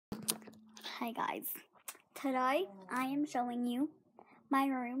Hi guys, today I am showing you my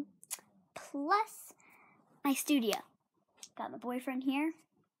room plus my studio. Got my boyfriend here,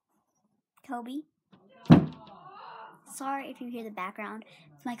 Kobe. Sorry if you hear the background,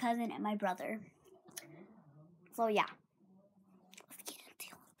 it's my cousin and my brother. So yeah, let's get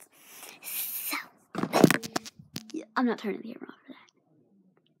into it. So, I'm not turning the camera off for that.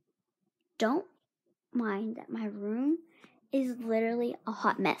 Don't mind that my room is literally a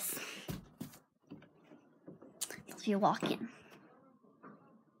hot mess. If you walk in,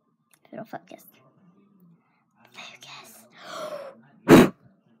 it'll focus.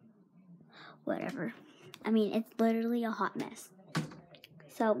 Whatever. I mean, it's literally a hot mess.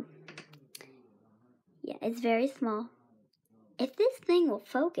 So, yeah, it's very small. If this thing will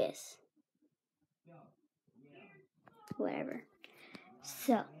focus. Whatever.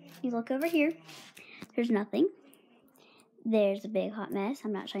 So, you look over here. There's nothing. There's a big hot mess.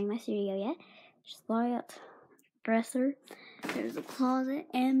 I'm not showing my studio yet. Just lie up. Dresser. There's a closet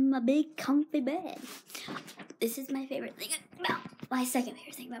and my big comfy bed. This is my favorite thing about my second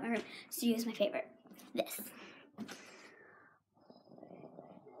favorite thing about my room. Studio is my favorite. This.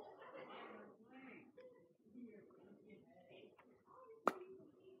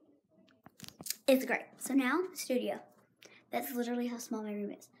 It's great. So now, studio. That's literally how small my room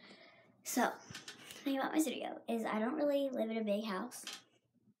is. So, the thing about my studio is I don't really live in a big house.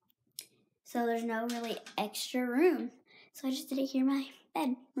 So there's no really extra room. So I just did it here in my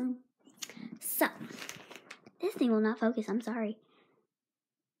bedroom. So, this thing will not focus. I'm sorry.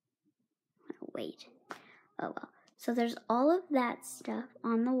 Wait. Oh well. So there's all of that stuff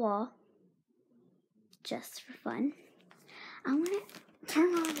on the wall. Just for fun. I want to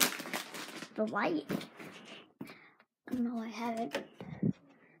turn on the light. I don't know why I haven't.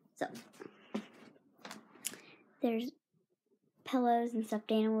 So, there's pillows and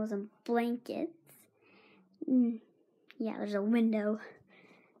stuffed animals and blankets. Yeah, there's a window.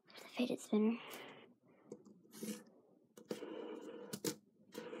 There's a fidget spinner.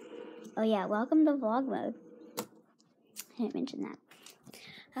 Oh yeah, welcome to vlog mode. I didn't mention that.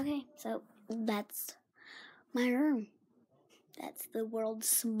 Okay, so that's my room. That's the world's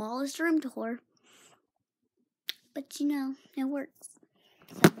smallest room tour. But you know, it works.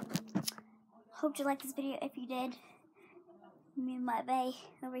 So, hope you liked this video. If you did, me and my bae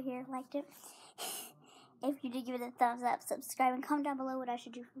over here liked it. If you did, give it a thumbs up, subscribe, and comment down below what I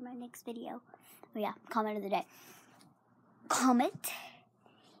should do for my next video. Oh yeah, comment of the day. Comment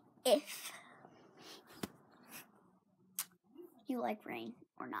if you like rain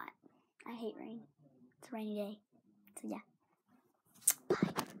or not. I hate rain. It's a rainy day. So yeah. Bye.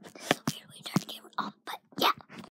 This is a weird way to turn the camera off, but